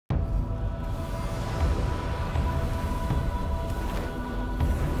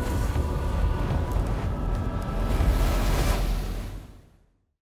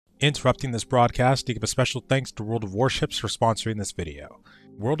Interrupting this broadcast to give a special thanks to World of Warships for sponsoring this video.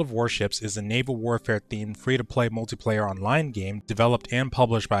 World of Warships is a naval warfare themed free-to-play multiplayer online game developed and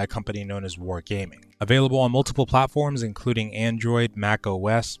published by a company known as Wargaming. Available on multiple platforms including Android, Mac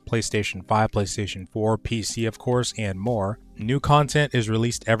OS, PlayStation 5, PlayStation 4, PC of course, and more. New content is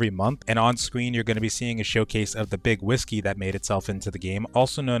released every month, and on screen you're going to be seeing a showcase of the big whiskey that made itself into the game,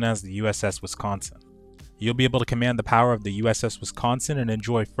 also known as the USS Wisconsin. You'll be able to command the power of the USS Wisconsin and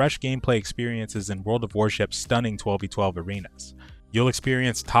enjoy fresh gameplay experiences in World of Warships' stunning 12v12 arenas. You'll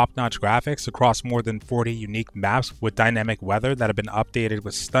experience top-notch graphics across more than 40 unique maps with dynamic weather that have been updated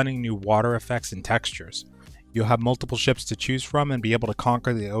with stunning new water effects and textures. You'll have multiple ships to choose from and be able to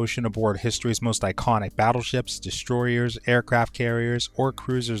conquer the ocean aboard history's most iconic battleships, destroyers, aircraft carriers, or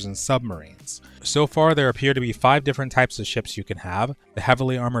cruisers and submarines. So far, there appear to be 5 different types of ships you can have: the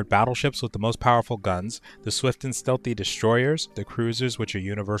heavily armored battleships with the most powerful guns, the swift and stealthy destroyers, the cruisers which are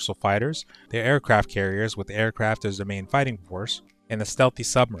universal fighters, the aircraft carriers with aircraft as their main fighting force, and the stealthy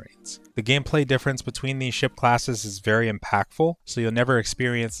submarines. The gameplay difference between these ship classes is very impactful, so you'll never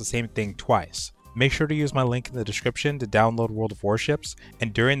experience the same thing twice. Make sure to use my link in the description to download World of Warships,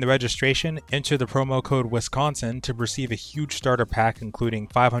 and during the registration, enter the promo code Wisconsin to receive a huge starter pack including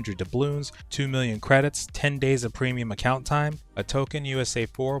 500 doubloons, 2 million credits, 10 days of premium account time, a token USA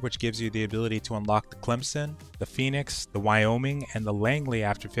 4 which gives you the ability to unlock the Clemson, the Phoenix, the Wyoming, and the Langley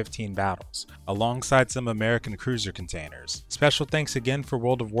after 15 battles, alongside some American cruiser containers. Special thanks again for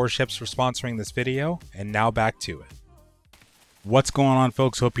World of Warships for sponsoring this video, and now back to it. What's going on,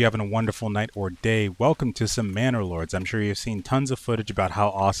 folks? Hope you're having a wonderful night or day. Welcome to some Manor Lords. I'm sure you've seen tons of footage about how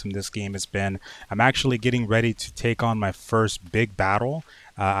awesome this game has been. I'm actually getting ready to take on my first big battle.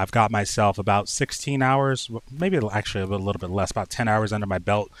 I've got myself about 16 hours, maybe actually a little bit less, about 10 hours under my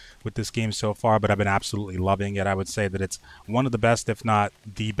belt with this game so far, but I've been absolutely loving it. I would say that it's one of the best, if not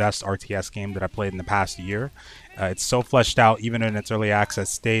the best RTS game that I played in the past year. It's so fleshed out, even in its early access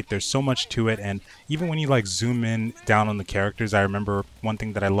state. There's so much to it, and even when you like zoom in down on the characters, I remember one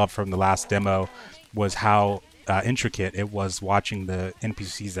thing that I loved from the last demo was how intricate it was watching the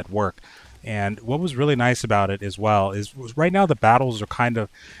NPCs at work. And what was really nice about it as well is right now the battles are kind of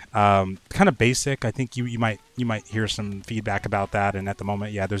basic. I think you might hear some feedback about that. And at the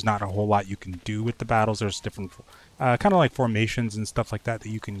moment, yeah, there's not a whole lot you can do with the battles. There's different kind of like formations and stuff like that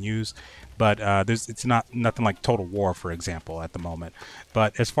you can use, but it's nothing like Total War, for example, at the moment.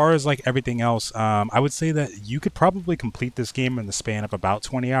 But as far as like everything else, I would say that you could probably complete this game in the span of about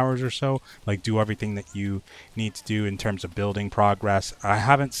 20 hours or so. Like do everything that you need to do in terms of building progress. I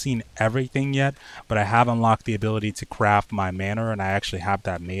haven't seen everything yet, but I have unlocked the ability to craft my manor, and I actually have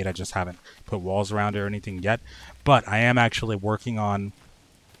that made. I just haven't put walls around it or anything yet. But I am actually working on,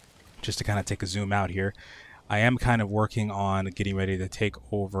 just to kind of take a zoom out here, I am kind of working on getting ready to take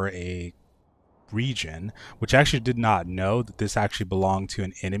over a region, which I actually did not know that this actually belonged to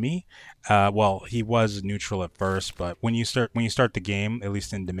an enemy. Well, he was neutral at first, but when you start the game, at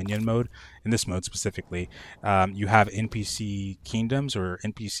least in Dominion mode, in this mode specifically, you have NPC kingdoms or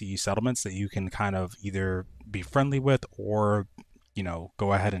NPC settlements that you can kind of either be friendly with or, you know,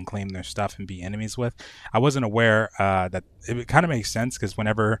 go ahead and claim their stuff and be enemies with. I wasn't aware that it kind of makes sense, because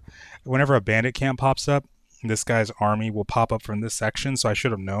whenever a bandit camp pops up, this guy's army will pop up from this section, so I should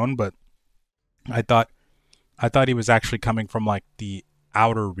have known, but I thought he was actually coming from like the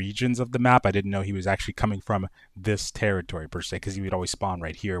outer regions of the map. I didn't know he was actually coming from this territory per se, because he would always spawn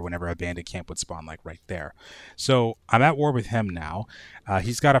right here whenever a bandit camp would spawn, like right there. So I'm at war with him now.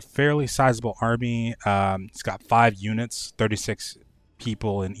 He's got a fairly sizable army. He's got 5 units, 36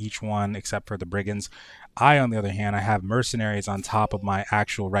 people in each one except for the brigands. I, on the other hand, I have mercenaries on top of my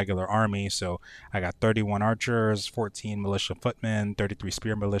actual regular army. So I got 31 archers, 14 militia footmen, 33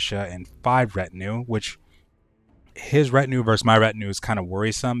 spear militia, and 5 retinue, which his retinue versus my retinue is kind of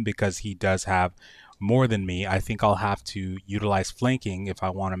worrisome because he does have more than me. I think I'll have to utilize flanking if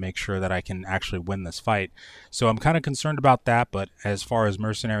I want to make sure that I can actually win this fight. So I'm kind of concerned about that, but as far as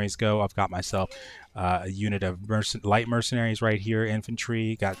mercenaries go, I've got myself a unit of light mercenaries right here,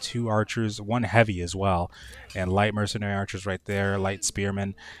 infantry, got 2 archers, 1 heavy as well, and light mercenary archers right there, light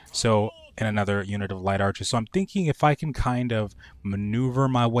spearmen, so, and another unit of light archers. So I'm thinking if I can kind of maneuver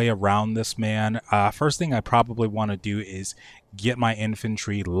my way around this man, first thing I probably want to do is get my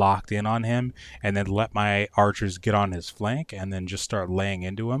infantry locked in on him and then let my archers get on his flank and then just start laying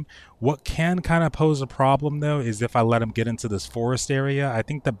into him. What can kind of pose a problem though is if I let him get into this forest area. I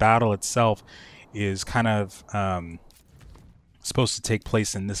think the battle itself is kind of supposed to take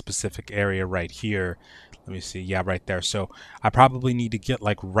place in this specific area right here. Let me see. Yeah, right there. So I probably need to get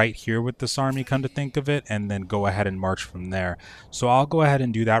like right here with this army, come to think of it, and then go ahead and march from there. So I'll go ahead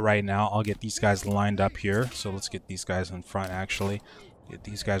and do that right now. I'll get these guys lined up here. So let's get these guys in front, actually. Get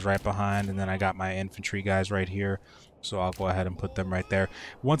these guys right behind, and then I got my infantry guys right here. So I'll go ahead and put them right there.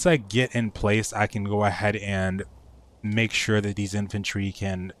 Once I get in place, I can go ahead and make sure that these infantry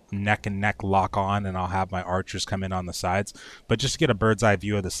can neck and neck lock on, and I'll have my archers come in on the sides. But just to get a bird's eye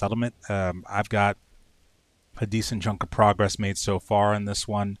view of the settlement, I've got a decent chunk of progress made so far in this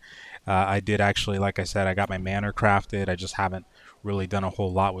one. I did actually, like I said, I got my manor crafted. I just haven't really done a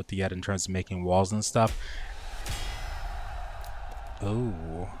whole lot with it yet in terms of making walls and stuff.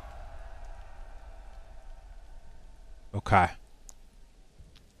 Oh. Okay.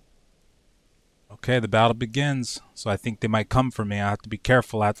 Okay, the battle begins. So I think they might come for me. I have to be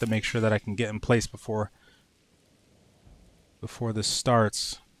careful. I have to make sure that I can get in place before this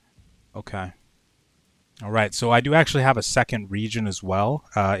starts. Okay. All right, so I do actually have a second region as well.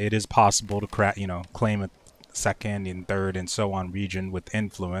 It is possible to claim a second and third and so on region with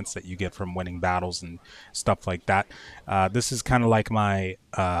influence that you get from winning battles and stuff like that. This is kind of like my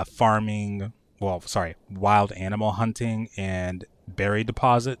farming, wild animal hunting and berry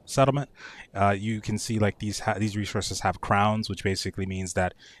deposit settlement. You can see like these resources have crowns, which basically means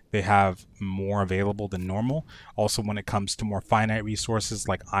that they have more available than normal. Also, when it comes to more finite resources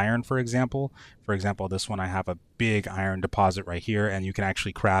like iron, for example, this one I have a big iron deposit right here, and you can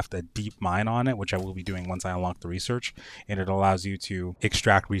actually craft a deep mine on it, which I will be doing once I unlock the research, and it allows you to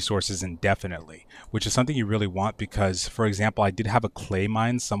extract resources indefinitely, which is something you really want because, for example, I did have a clay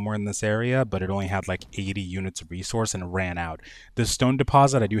mine somewhere in this area, but it only had like 80 units of resource and it ran out. The stone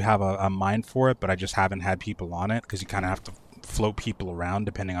deposit, I do have a mine for it, but I just haven't had people on it because you kind of have to float people around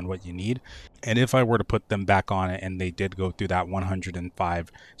depending on what you need. And if I were to put them back on it and they did go through that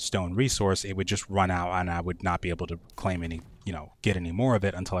 105 stone resource, it would just run out and I would not be able to claim any, get any more of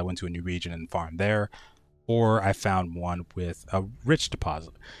it until I went to a new region and farmed there, or I found one with a rich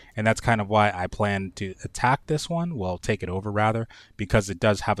deposit. And that's kind of why I plan to attack this one, well, take it over rather, because it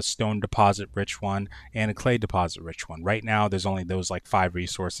does have a stone deposit rich one and a clay deposit rich one. Right now there's only those like 5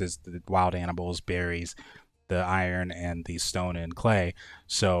 resources: the wild animals, berries, the iron, and the stone and clay.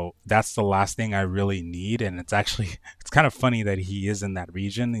 So that's the last thing I really need. And it's kind of funny that he is in that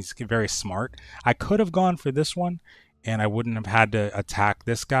region. He's very smart. I could have gone for this one and I wouldn't have had to attack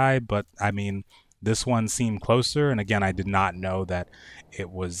this guy, but I mean, this one seemed closer, and again, I did not know that it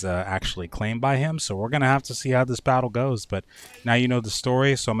was actually claimed by him, so we're going to have to see how this battle goes. But now you know the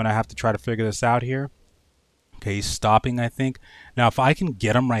story, so I'm going to have to try to figure this out here. Okay, he's stopping, I think. Now, if I can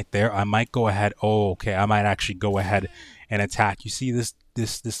get him right there, I might go ahead. Oh, okay, I might actually go ahead and attack. You see this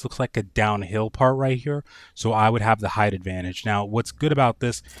looks like a downhill part right here, so I would have the height advantage. Now, what's good about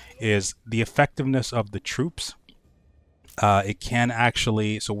this is the effectiveness of the troops. It can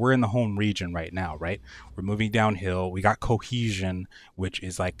actually, so we're in the home region right now, right? We're moving downhill. We got cohesion, which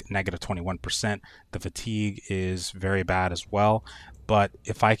is like negative 21%. The fatigue is very bad as well. But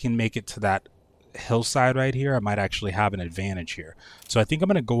if I can make it to that hillside right here, I might actually have an advantage here. So I think I'm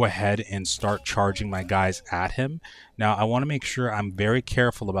going to go ahead and start charging my guys at him. Now, I want to make sure I'm very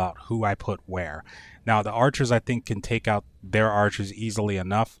careful about who I put where. Now, the archers, I think, can take out their archers easily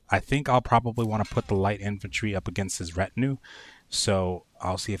enough. I think I'll probably want to put the light infantry up against his retinue. So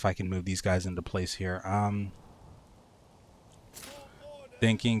I'll see if I can move these guys into place here.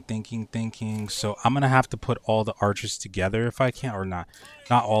 Thinking. So I'm going to have to put all the archers together if I can, or not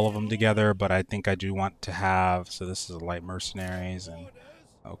all of them together, but I think I do want to have, so this is light mercenaries, and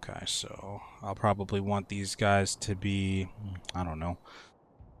okay, so I'll probably want these guys to be, I don't know,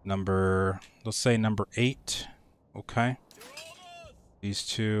 let's say number 8. Okay, these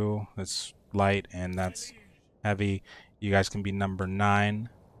two, that's light and that's heavy. You guys can be number 9,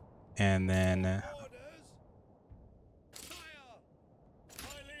 and then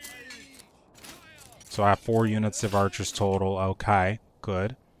so I have 4 units of archers total. Okay,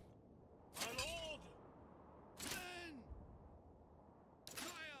 good.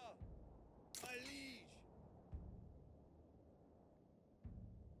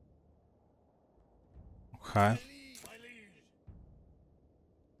 Okay.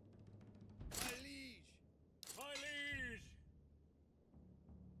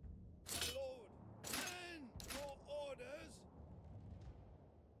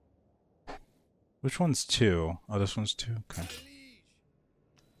 Which one's 2? Oh, this one's 2. Okay.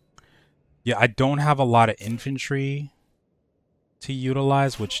 Yeah, I don't have a lot of infantry to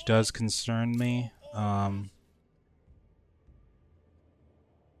utilize, which does concern me.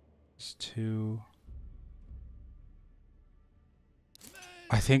 It's 2.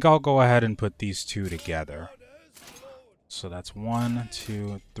 I think I'll go ahead and put these two together. So that's 1,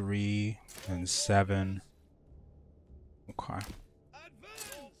 2, 3, and 7. Okay.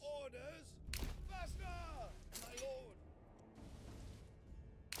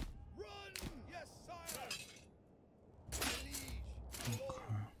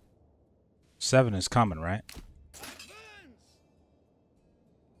 Okay. 7 is coming, right?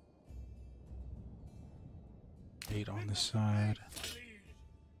 8 on the side.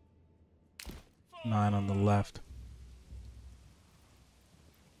 9 on the left.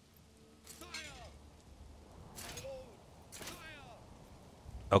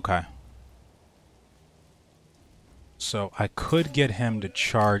 Okay. So I could get him to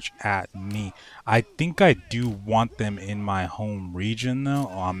charge at me. I think I do want them in my home region though.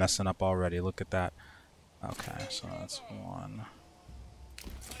 Oh, I'm messing up already. Look at that. Okay, so that's 1.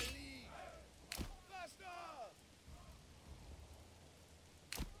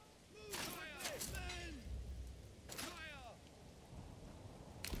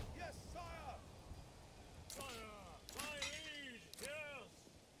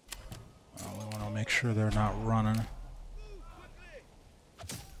 Oh, we want to make sure they're not running.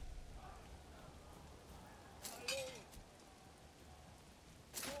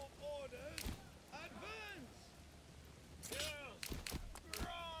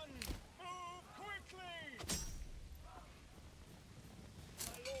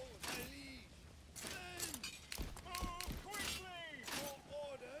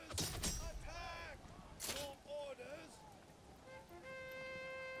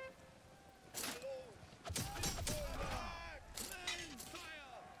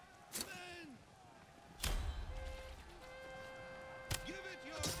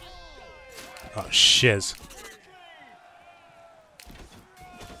 Oh, shiz.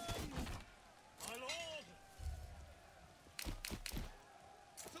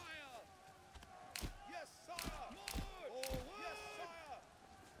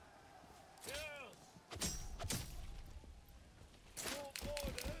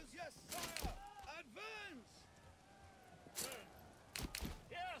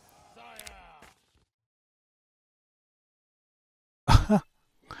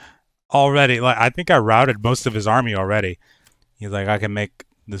 Already, like I think I routed most of his army already. He's like, I can make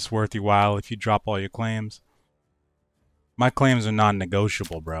this worth your while if you drop all your claims. My claims are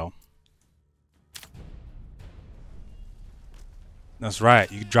non-negotiable, bro. That's right.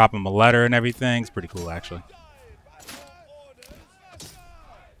 You can drop him a letter and everything. It's pretty cool, actually.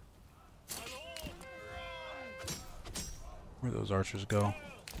 Where'd those archers go?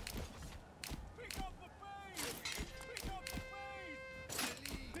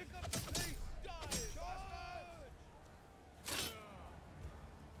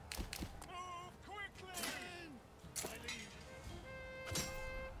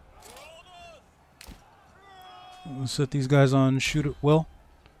 Let's set these guys on shoot at will.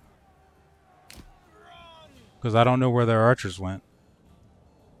 Because I don't know where their archers went.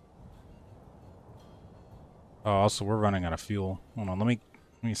 Oh, also we're running out of fuel. Hold on, let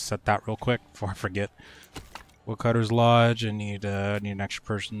me set that real quick before I forget. Woodcutter's Lodge. I need an extra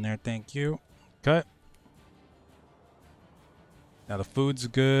person there. Thank you. Okay. Now the food's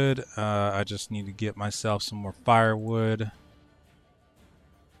good. I just need to get myself some more firewood,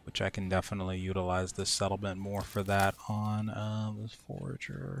 which I can definitely utilize this settlement more for that on this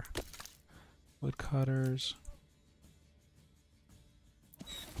forager. Woodcutters.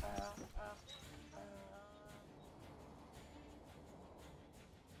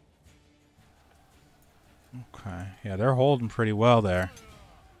 Okay, yeah, they're holding pretty well there.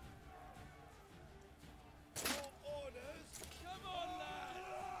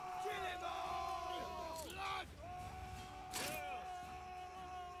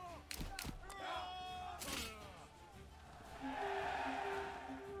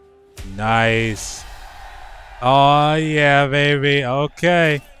 Nice. Oh, yeah, baby.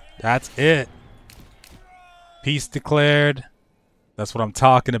 Okay. That's it. Peace declared. That's what I'm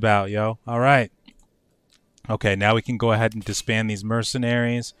talking about, yo. All right. Okay, now we can go ahead and disband these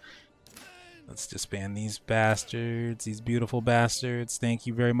mercenaries. Let's disband these bastards, these beautiful bastards. Thank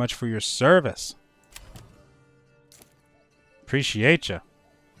you very much for your service. Appreciate you.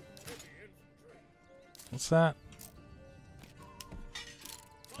 What's that?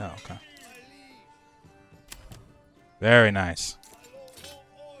 Oh, okay. Very nice.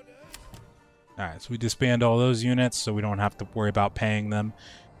 Alright, so we disband all those units so we don't have to worry about paying them.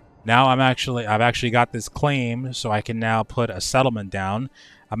 Now I've actually got this claim, so I can now put a settlement down.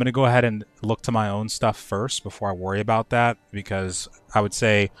 I'm going to go ahead and look to my own stuff first before I worry about that, because I would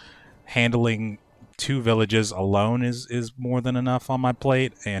say handling 2 villages alone is more than enough on my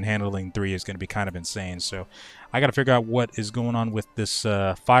plate, and handling 3 is going to be kind of insane. So I got to figure out what is going on with this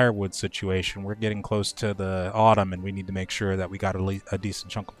firewood situation. We're getting close to the autumn, and we need to make sure that we got a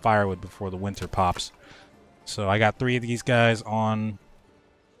decent chunk of firewood before the winter pops. So I got 3 of these guys on.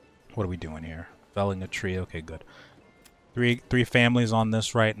 What are we doing here? Felling a tree. Okay, good. Three families on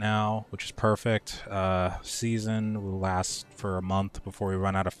this right now, which is perfect. Season will last for a month before we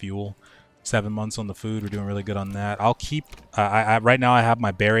run out of fuel. 7 months on the food. We're doing really good on that. I'll keep... right now I have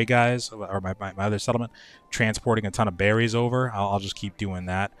my berry guys, or my other settlement, transporting a ton of berries over. I'll just keep doing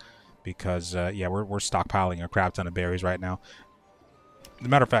that because, yeah, we're stockpiling a crap ton of berries right now. As a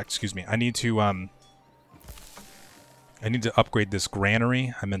matter of fact, excuse me, I need to upgrade this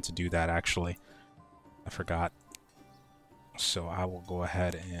granary. I meant to do that, actually. I forgot. So I will go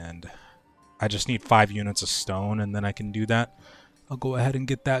ahead and... I just need 5 units of stone, and then I can do that. I'll go ahead and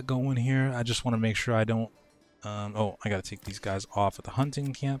get that going here. I just want to make sure I don't... oh, I got to take these guys off at the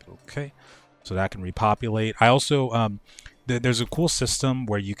hunting camp. Okay. So that can repopulate. I also... there's a cool system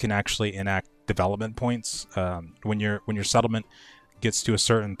where you can actually enact development points. When your settlement gets to a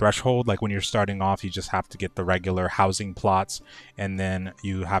certain threshold, like when you're starting off, you just have to get the regular housing plots, and then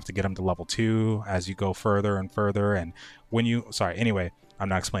you have to get them to level 2 as you go further and further. And when you... Sorry, anyway, I'm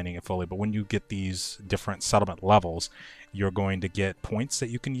not explaining it fully, but when you get these different settlement levels, you're going to get points that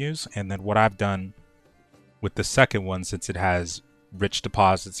you can use. And then what I've done with the second one, since it has rich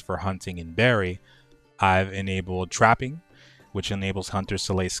deposits for hunting and berry, I've enabled trapping, which enables hunters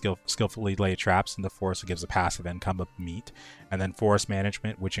to skillfully lay traps in the forest. It gives a passive income of meat. And then forest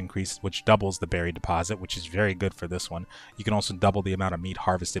management, which doubles the berry deposit, which is very good for this one. You can also double the amount of meat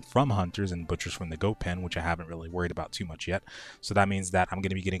harvested from hunters and butchers from the goat pen, which I haven't really worried about too much yet. So that means that I'm going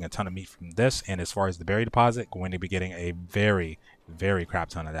to be getting a ton of meat from this. And as far as the berry deposit, going to be getting a very, very crap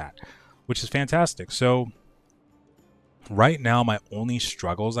ton of that, which is fantastic. So right now, my only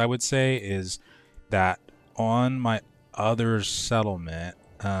struggles, I would say, is that on my other settlement,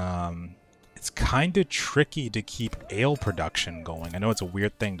 it's kind of tricky to keep ale production going. I know it's a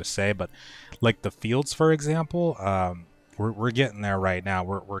weird thing to say, but like the fields, for example, we're getting there right now.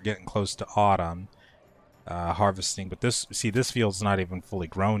 We're getting close to autumn harvesting, but this field's not even fully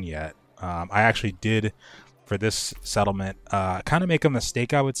grown yet. I actually did, for this settlement, kind of make a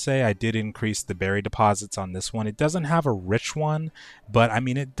mistake, I would say. I did increase the berry deposits on this one. It doesn't have a rich one, but I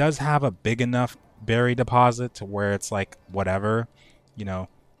mean, it does have a big enough berry deposit to where it's like whatever, you know,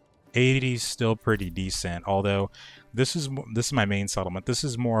 80 is still pretty decent. Although this is my main settlement. This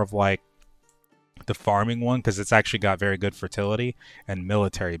is more of like the farming one because it's actually got very good fertility and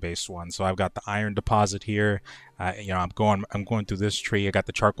military based one. So I've got the iron deposit here. You know, I'm going through this tree. I got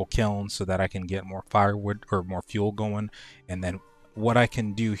the charcoal kiln so that I can get more firewood or more fuel going. And then what I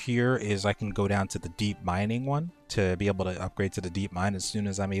can do here is I can go down to the deep mining one to be able to upgrade to the deep mine as soon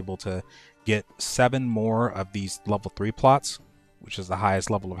as I'm able to get 7 more of these level 3 plots, which is the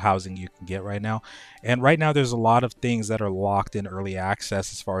highest level of housing you can get right now. And right now there's a lot of things that are locked in early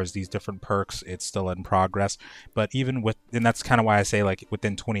access as far as these different perks. It's still in progress, but even with, and that's kind of why I say like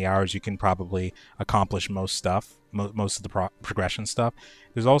within 20 hours you can probably accomplish most stuff, most of the progression stuff.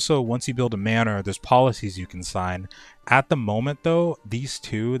 There's also, once you build a manor, there's policies you can sign. At the moment though, these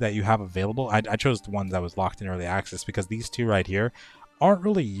 2 that you have available, I chose the ones that was locked in early access because these 2 right here aren't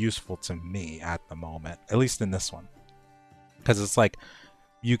really useful to me at the moment, at least in this one. Because it's like,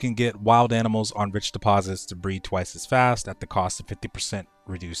 you can get wild animals on rich deposits to breed twice as fast at the cost of 50%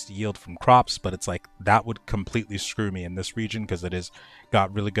 reduced yield from crops, but it's like, that would completely screw me in this region because it is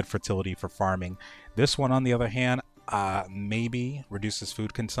got really good fertility for farming. This one, on the other hand, maybe reduces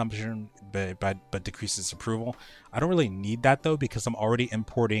food consumption, but decreases approval. I don't really need that though, because I'm already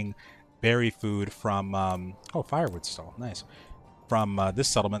importing berry food from, oh, firewood stall, nice, from this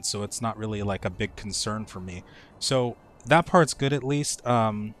settlement, so it's not really like a big concern for me. So that part's good at least.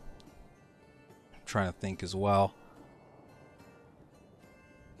 I'm trying to think as well.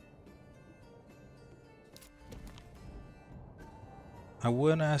 I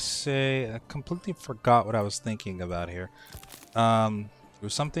wouldn't say, I completely forgot what I was thinking about here. There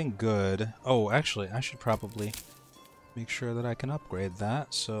was something good. Oh, actually, I should probably make sure that I can upgrade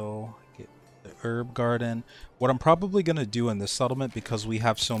that. So get the herb garden. What I'm probably gonna do in this settlement, because we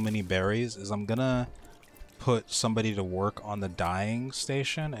have so many berries, is I'm gonna put somebody to work on the dyeing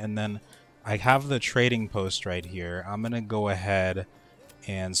station, and then I have the trading post right here. I'm gonna go ahead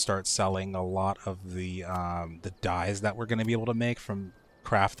and start selling a lot of the dyes that we're gonna be able to make from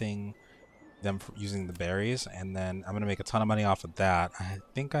crafting them using the berries, and then I'm gonna make a ton of money off of that. I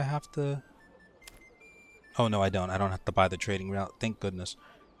think I have to... Oh no, I don't have to buy the trading route, thank goodness.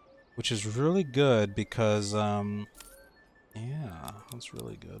 which is really good because, yeah, that's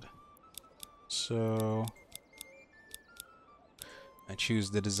really good. So I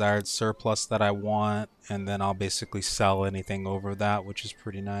choose the desired surplus that I want, and then I'll basically sell anything over that, which is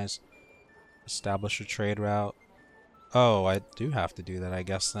pretty nice. Establish a trade route. Oh, I do have to do that, I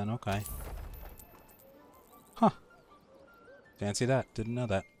guess, then. Okay. Huh. Fancy that. Didn't know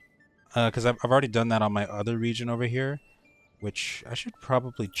that. Because I've already done that on my other region over here, which I should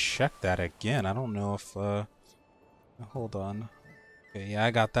probably check that again. I don't know if, hold on. Okay, yeah,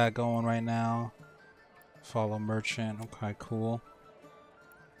 I got that going right now. Follow merchant. Okay, cool.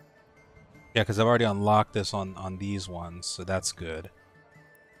 Yeah, because I've already unlocked this on these ones, so that's good.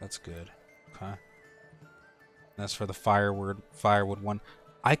 That's good. Okay. That's for the firewood one.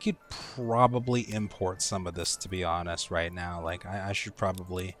 I could probably import some of this, to be honest, right now. Like I should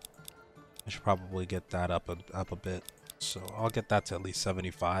probably get that up a bit. So I'll get that to at least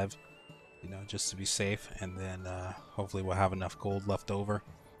 75, you know, just to be safe, and then hopefully we'll have enough gold left over.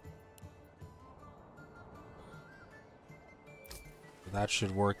 That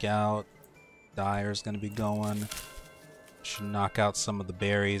should work out. Dyer's gonna be going. Should knock out some of the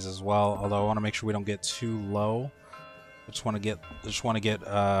berries as well. Although I want to make sure we don't get too low. I just want to get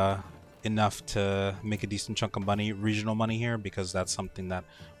enough to make a decent chunk of money, regional money here, because that's something that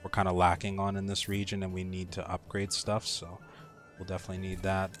we're kind of lacking on in this region, and we need to upgrade stuff. So we'll definitely need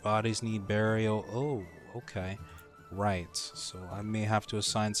that. Bodies need burial. Oh, okay, right. So I may have to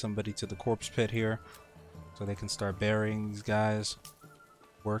assign somebody to the corpse pit here, so they can start burying these guys.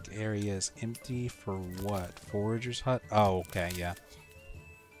 Work area is empty for what? Forager's hut? Oh, okay, yeah.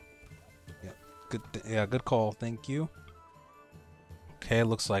 Yeah, good call. Thank you. Okay,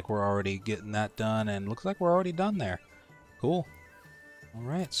 looks like we're already getting that done, and looks like we're already done there. Cool. All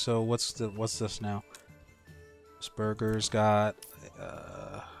right, so what's this now? This burger's got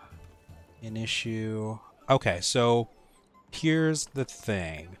an issue. Okay, so here's the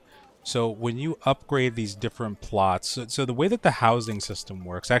thing. So when you upgrade these different plots, so the way that the housing system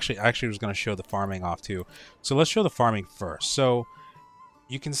works, actually I was going to show the farming off too. So let's show the farming first. So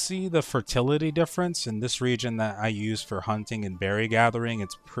you can see the fertility difference in this region that I use for hunting and berry gathering.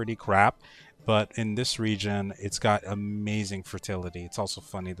 It's pretty crap, but in this region, it's got amazing fertility. It's also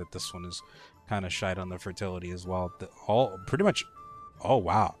funny that this one is kind of shite on the fertility as well. Pretty much, oh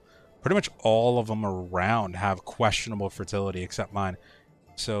wow, pretty much all of them around have questionable fertility except mine.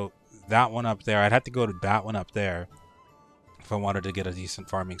 So that one up there, I'd have to go to that one up there if I wanted to get a decent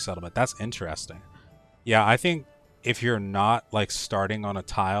farming settlement. That's interesting. Yeah, I think if you're not like starting on a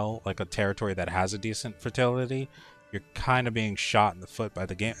tile, like a territory that has a decent fertility, you're kind of being shot in the foot by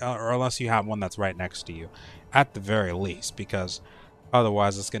the game, or unless you have one that's right next to you, at the very least, because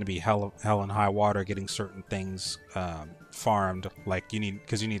otherwise it's going to be hell and high water getting certain things farmed. Like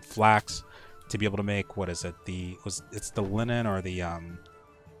because you need flax to be able to make, what is it? It's the linen, or the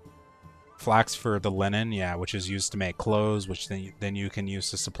flax for the linen, yeah, which is used to make clothes, which then you can use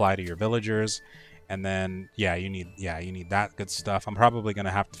to supply to your villagers. And then you need that good stuff. I'm probably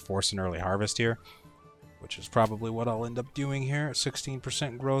gonna have to force an early harvest here, which is probably what I'll end up doing here.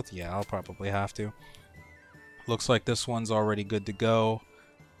 16% growth, yeah, I'll probably have to. Looks like this one's already good to go.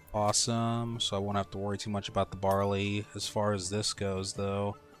 Awesome, so I won't have to worry too much about the barley. As far as this goes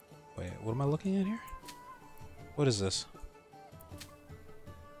though, wait, what am I looking at here? What is this?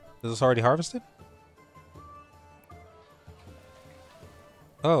 Is this already harvested?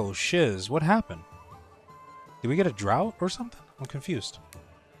 Oh, shiz. What happened? Did we get a drought or something? I'm confused.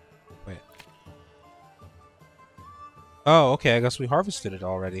 Wait. Oh, okay. I guess we harvested it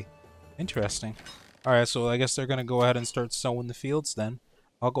already. Interesting. Alright, so I guess they're going to go ahead and start sowing the fields then.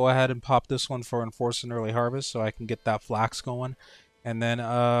 I'll go ahead and pop this one for enforce an early harvest so I can get that flax going. And then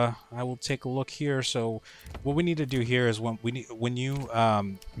I will take a look here. So what we need to do here is when you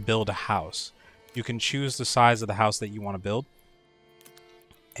build a house, you can choose the size of the house that you want to build.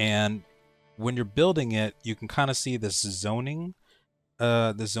 And when you're building it, you can kind of see this zoning,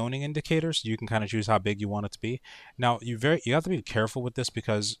 the zoning indicators. So you can kind of choose how big you want it to be. Now you have to be careful with this,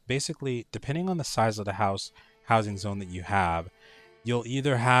 because basically depending on the size of the housing zone that you have, you'll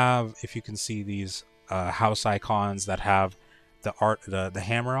either have, if you can see these house icons that have the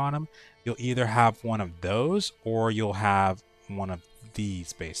hammer on them, you'll either have one of those or you'll have one of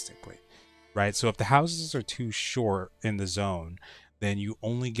these, basically, right? So if the houses are too short in the zone, then you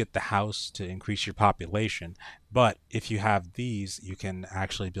only get the house to increase your population. But if you have these, you can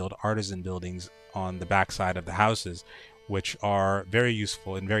actually build artisan buildings on the backside of the houses, which are very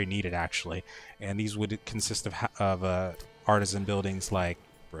useful and very needed, actually. And these would consist of artisan buildings, like,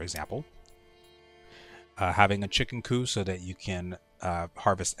 for example, having a chicken coop so that you can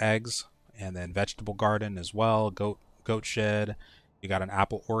harvest eggs, and then vegetable garden as well, goat shed. You got an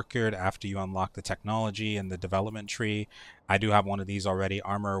apple orchard after you unlock the technology and the development tree. I do have one of these already.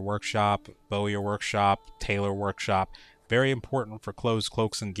 Armor workshop, bowyer workshop, tailor workshop. Very important for clothes,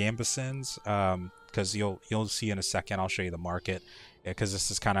 cloaks, and gambesons. Because you'll see in a second. I'll show you the market. Because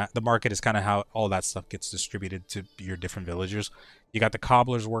this is kind of the market is kind of how all that stuff gets distributed to your different villagers. You got the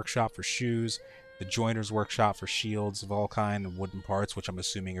cobbler's workshop for shoes, the joiner's workshop for shields of all kind and wooden parts, which I'm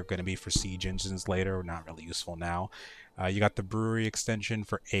assuming are going to be for siege engines later, not really useful now. You got the brewery extension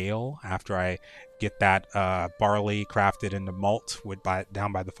for ale after I get that barley crafted into malt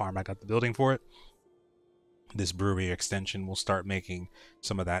down by the farm. I got the building for it. This brewery extension will start making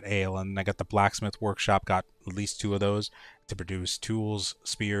some of that ale. And I got the blacksmith workshop, got at least 2 of those to produce tools,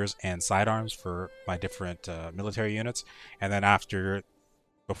 spears, and sidearms for my different military units. And then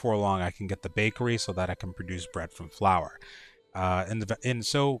before long, I can get the bakery so that I can produce bread from flour. And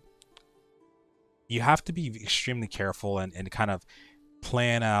so you have to be extremely careful and kind of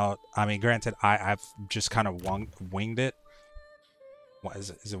plan out. I mean, granted, I've just kind of winged it. What is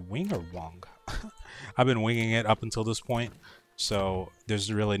it? Is it wing or wong? I've been winging it up until this point, so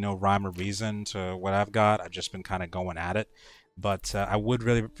there's really no rhyme or reason to what I've got. I've just been kind of going at it. But I would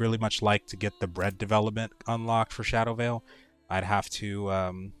really much like to get the bread development unlocked for Shadowvale. I'd have to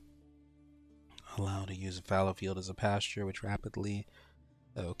allow to use a fallow field as a pasture, which rapidly...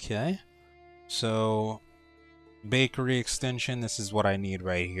 Okay. So, bakery extension, this is what I need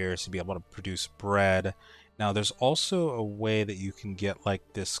right here to be able to produce bread. Now, there's also a way that you can get,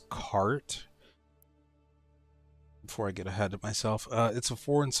 like, this cart. Before I get ahead of myself, it's a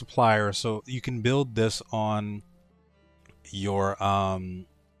foreign supplier, so you can build this on your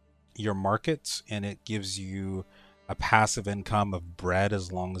markets, and it gives you a passive income of bread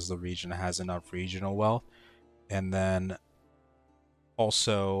as long as the region has enough regional wealth. And then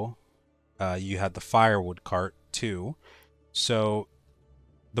also you had the firewood cart too. So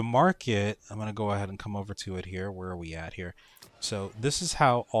the market, I'm going to go ahead and come over to it here. Where are we at here? So this is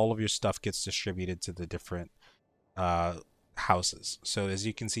how all of your stuff gets distributed to the different houses. So as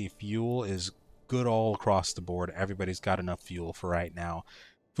you can see, fuel is good all across the board. Everybody's got enough fuel for right now.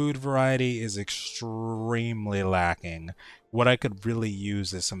 Food variety is extremely lacking. What I could really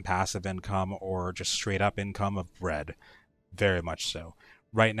use is some passive income or just straight up income of bread. Very much so.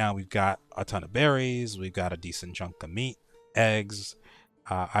 Right now we've got a ton of berries, we've got a decent chunk of meat, eggs.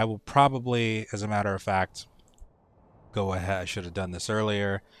 I will probably, as a matter of fact, go ahead. I should have done this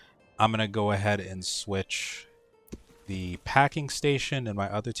earlier. I'm going to go ahead and switch the packing station in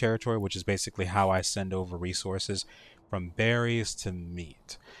my other territory, which is basically how I send over resources from berries to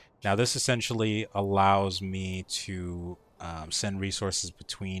meat. Now this essentially allows me to send resources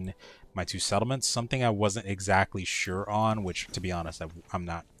between my 2 settlements, something I wasn't exactly sure on, which to be honest I'm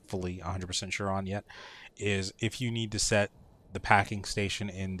not fully 100% sure on yet, is if you need to set the packing station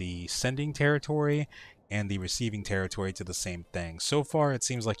in the sending territory and the receiving territory to the same thing. So far it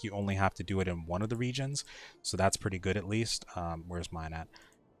seems like you only have to do it in one of the regions, so that's pretty good at least. Where's mine at?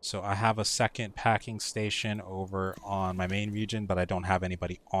 So I have a second packing station over on my main region, but I don't have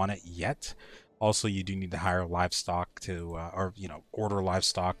anybody on it yet. Also, you do need to hire livestock to, or order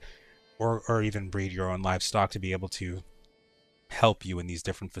livestock, or even breed your own livestock to be able to help you in these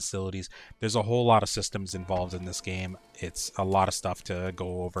different facilities. There's a whole lot of systems involved in this game. It's a lot of stuff to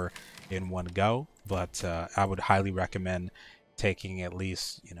go over in one go, but I would highly recommend taking at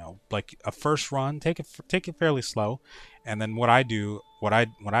least, like a first run. Take it fairly slow, and then what I do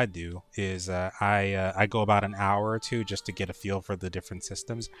is I go about an hour or 2 just to get a feel for the different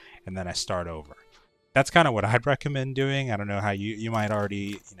systems, and then I start over. That's kind of what I'd recommend doing. I don't know how you might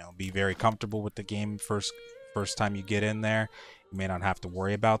already be very comfortable with the game first time you get in there. You may not have to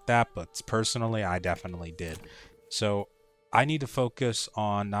worry about that, but personally I definitely did. So I need to focus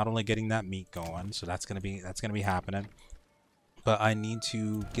on not only getting that meat going, so that's gonna be happening, but I need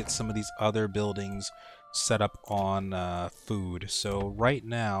to get some of these other buildings set up on food. So right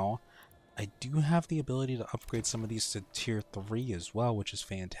now I do have the ability to upgrade some of these to tier 3 as well, which is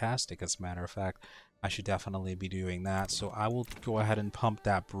fantastic. As a matter of fact, I should definitely be doing that. So I will go ahead and pump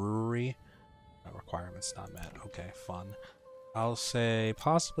that brewery. Requirements not met. Okay, fun. I'll say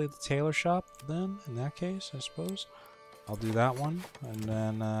possibly the tailor shop then, in that case, I suppose. I'll do that one. And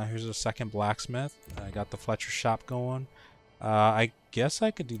then here's a second blacksmith. I got the Fletcher shop going. I guess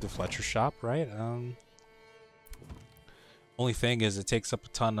I could do the Fletcher shop, right? Only thing is it takes up a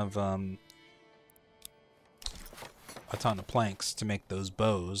ton of planks to make those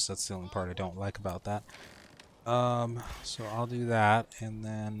bows. That's the only part I don't like about that. So I'll do that, and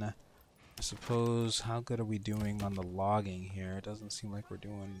then I suppose, how good are we doing on the logging here? It doesn't seem like we're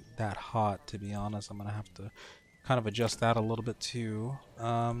doing that hot, to be honest. I'm gonna have to kind of adjust that a little bit too.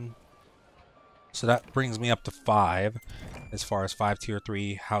 So that brings me up to 5 as far as 5 tier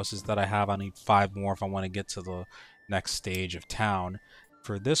 3 houses that I have. I need 5 more if I want to get to the next stage of town.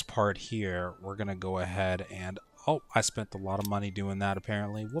 For this part here, we're gonna go ahead and, oh, I spent a lot of money doing that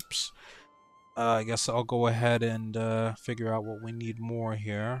apparently. Whoops. I guess I'll go ahead and figure out what we need more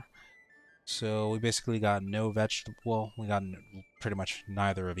here. So we basically got no vegetable. Well, we got pretty much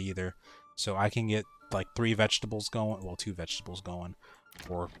neither of either. So I can get like 3 vegetables going. Well, 2 vegetables going,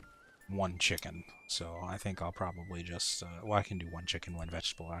 or 1 chicken. So I think I'll probably just. Well, I can do 1 chicken, 1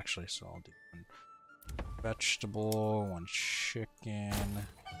 vegetable actually. So I'll do 1 vegetable, 1 chicken.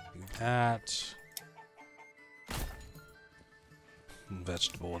 Do that.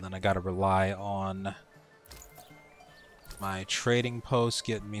 Vegetable, and then I gotta rely on my trading post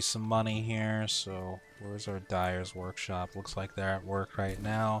getting me some money here. So where's our dyer's workshop? Looks like they're at work right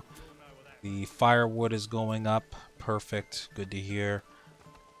now. The firewood is going up. Perfect. Good to hear.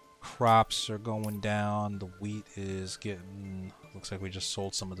 Crops are going down. The wheat is getting, looks like we just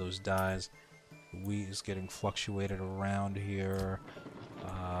sold some of those dyes. The wheat is getting fluctuated around here.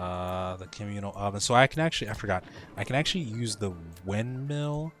 The communal oven. So I can actually, I forgot, I can actually use the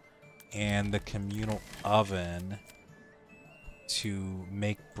windmill and the communal oven to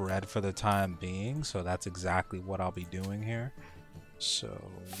make bread for the time being. So that's exactly what I'll be doing here. So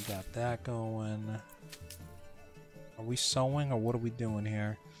we got that going. Are we sowing or what are we doing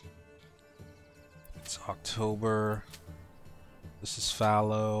here? It's October. This is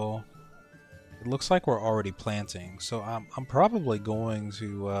fallow. It looks like we're already planting, so I'm probably going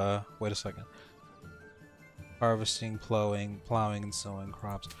to wait a second. Harvesting, plowing, and sowing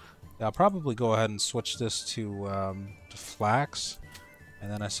crops. Yeah, I'll probably go ahead and switch this to flax,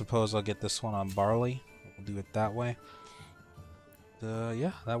 and then I suppose I'll get this one on barley. We'll do it that way.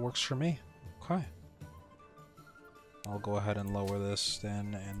 Yeah, that works for me. Okay. I'll go ahead and lower this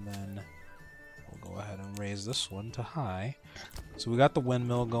then, and then we'll go ahead and raise this one to high. So we got the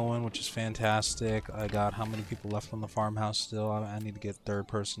windmill going, which is fantastic. I got how many people left on the farmhouse still? I need to get 3rd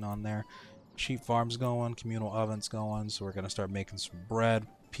person on there. Sheep farm's going, communal oven's going, so we're going to start making some bread.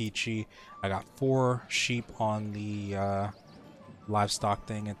 Peachy. I got 4 sheep on the livestock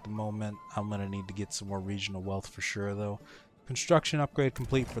thing at the moment. I'm going to need to get some more regional wealth for sure, though. Construction upgrade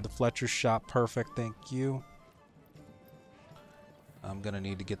complete for the Fletcher's shop. Perfect, thank you. I'm going to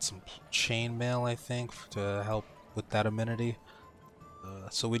need to get some chainmail, I think, to help with that amenity.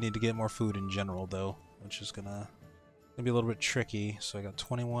 So we need to get more food in general, though, which is gonna be a little bit tricky. So I got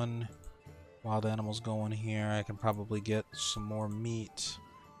 21 wild animals going here. I can probably get some more meat,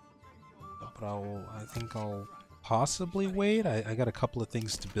 but I think I'll possibly wait. I got a couple of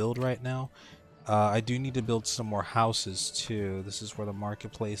things to build right now. I do need to build some more houses too. This is where the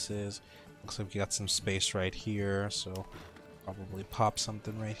marketplace is. Looks like we got some space right here, so probably pop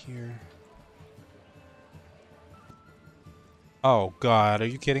something right here. Oh god, are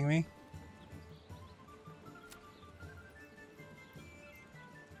you kidding me?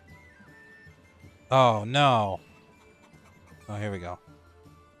 Oh no. Oh, here we go.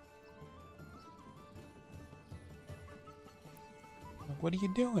 What are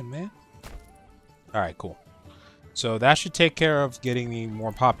you doing, man? Alright, cool. So that should take care of getting me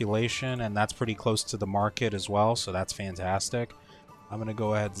more population, and that's pretty close to the market as well, so that's fantastic. I'm going to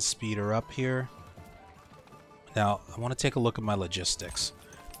go ahead and speed her up here. Now, I want to take a look at my logistics.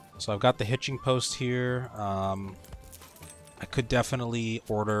 So I've got the hitching post here. I could definitely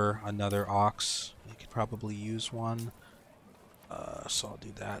order another ox. I could probably use one. So I'll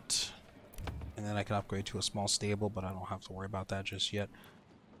do that. And then I can upgrade to a small stable, but I don't have to worry about that just yet.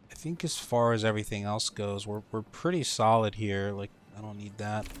 I think as far as everything else goes, we're pretty solid here. Like, I don't need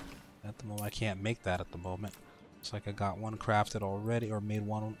that at the moment. I can't make that at the moment. Looks like I got one crafted already, or made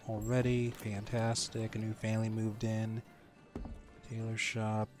one already. Fantastic. A new family moved in. Tailor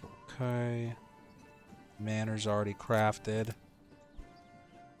shop. Okay. Manor's already crafted.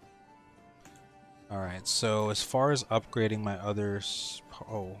 Alright, so as far as upgrading my others...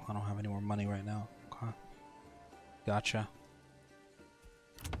 Oh, I don't have any more money right now. Okay. Gotcha.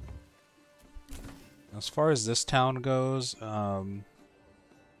 As far as this town goes,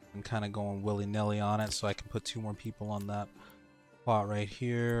 I'm kind of going willy-nilly on it, so I can put 2 more people on that plot right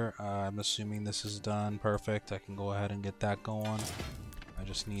here. I'm assuming this is done. Perfect. I can go ahead and get that going. I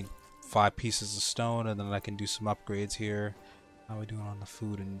just need 5 pieces of stone, and then I can do some upgrades here. How are we doing on the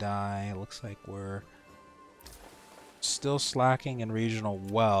food and dye? It looks like we're still slacking in regional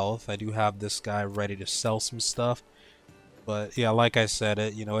wealth. I do have this guy ready to sell some stuff. But yeah, like I said,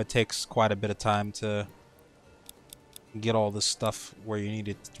 it takes quite a bit of time to get all this stuff where you need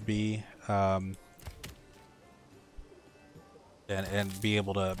it to be, and be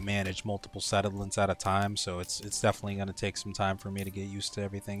able to manage multiple settlements at a time. So it's definitely going to take some time for me to get used to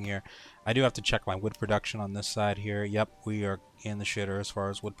everything here. I do have to check my wood production on this side here. Yep, we are in the shitter as far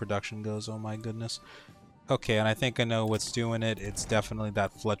as wood production goes. Oh my goodness. Okay, and I think I know what's doing it. It's definitely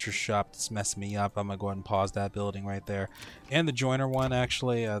that Fletcher shop that's messing me up. I'm gonna go ahead and pause that building right there. And the joiner one,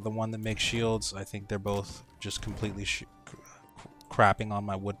 actually, the one that makes shields. I think they're both just completely crapping on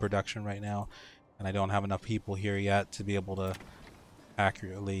my wood production right now. And I don't have enough people here yet to be able to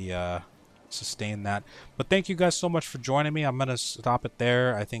accurately sustain that. But thank you guys so much for joining me. I'm gonna stop it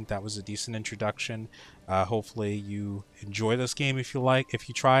there. I think that was a decent introduction. Hopefully you enjoy this game. If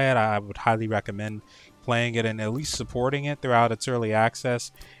you try it, I would highly recommend playing it and at least supporting it throughout its early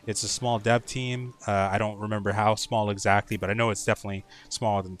access. It's a small dev team. I don't remember how small exactly, but I know it's definitely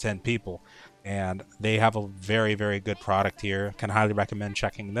smaller than 10 people. And they have a very, very good product here. Can highly recommend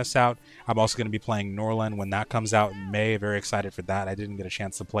checking this out. I'm also going to be playing Norland when that comes out in May. Very excited for that. I didn't get a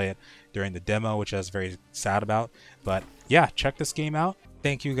chance to play it during the demo, which I was very sad about. But yeah, check this game out.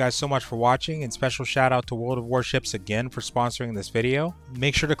 Thank you guys so much for watching, and special shout out to World of Warships again for sponsoring this video.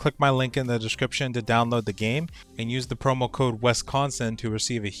 Make sure to click my link in the description to download the game and use the promo code Wisconsin to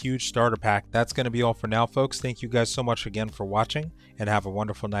receive a huge starter pack. That's going to be all for now, folks. Thank you guys so much again for watching, and have a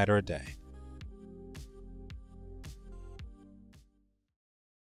wonderful night or a day.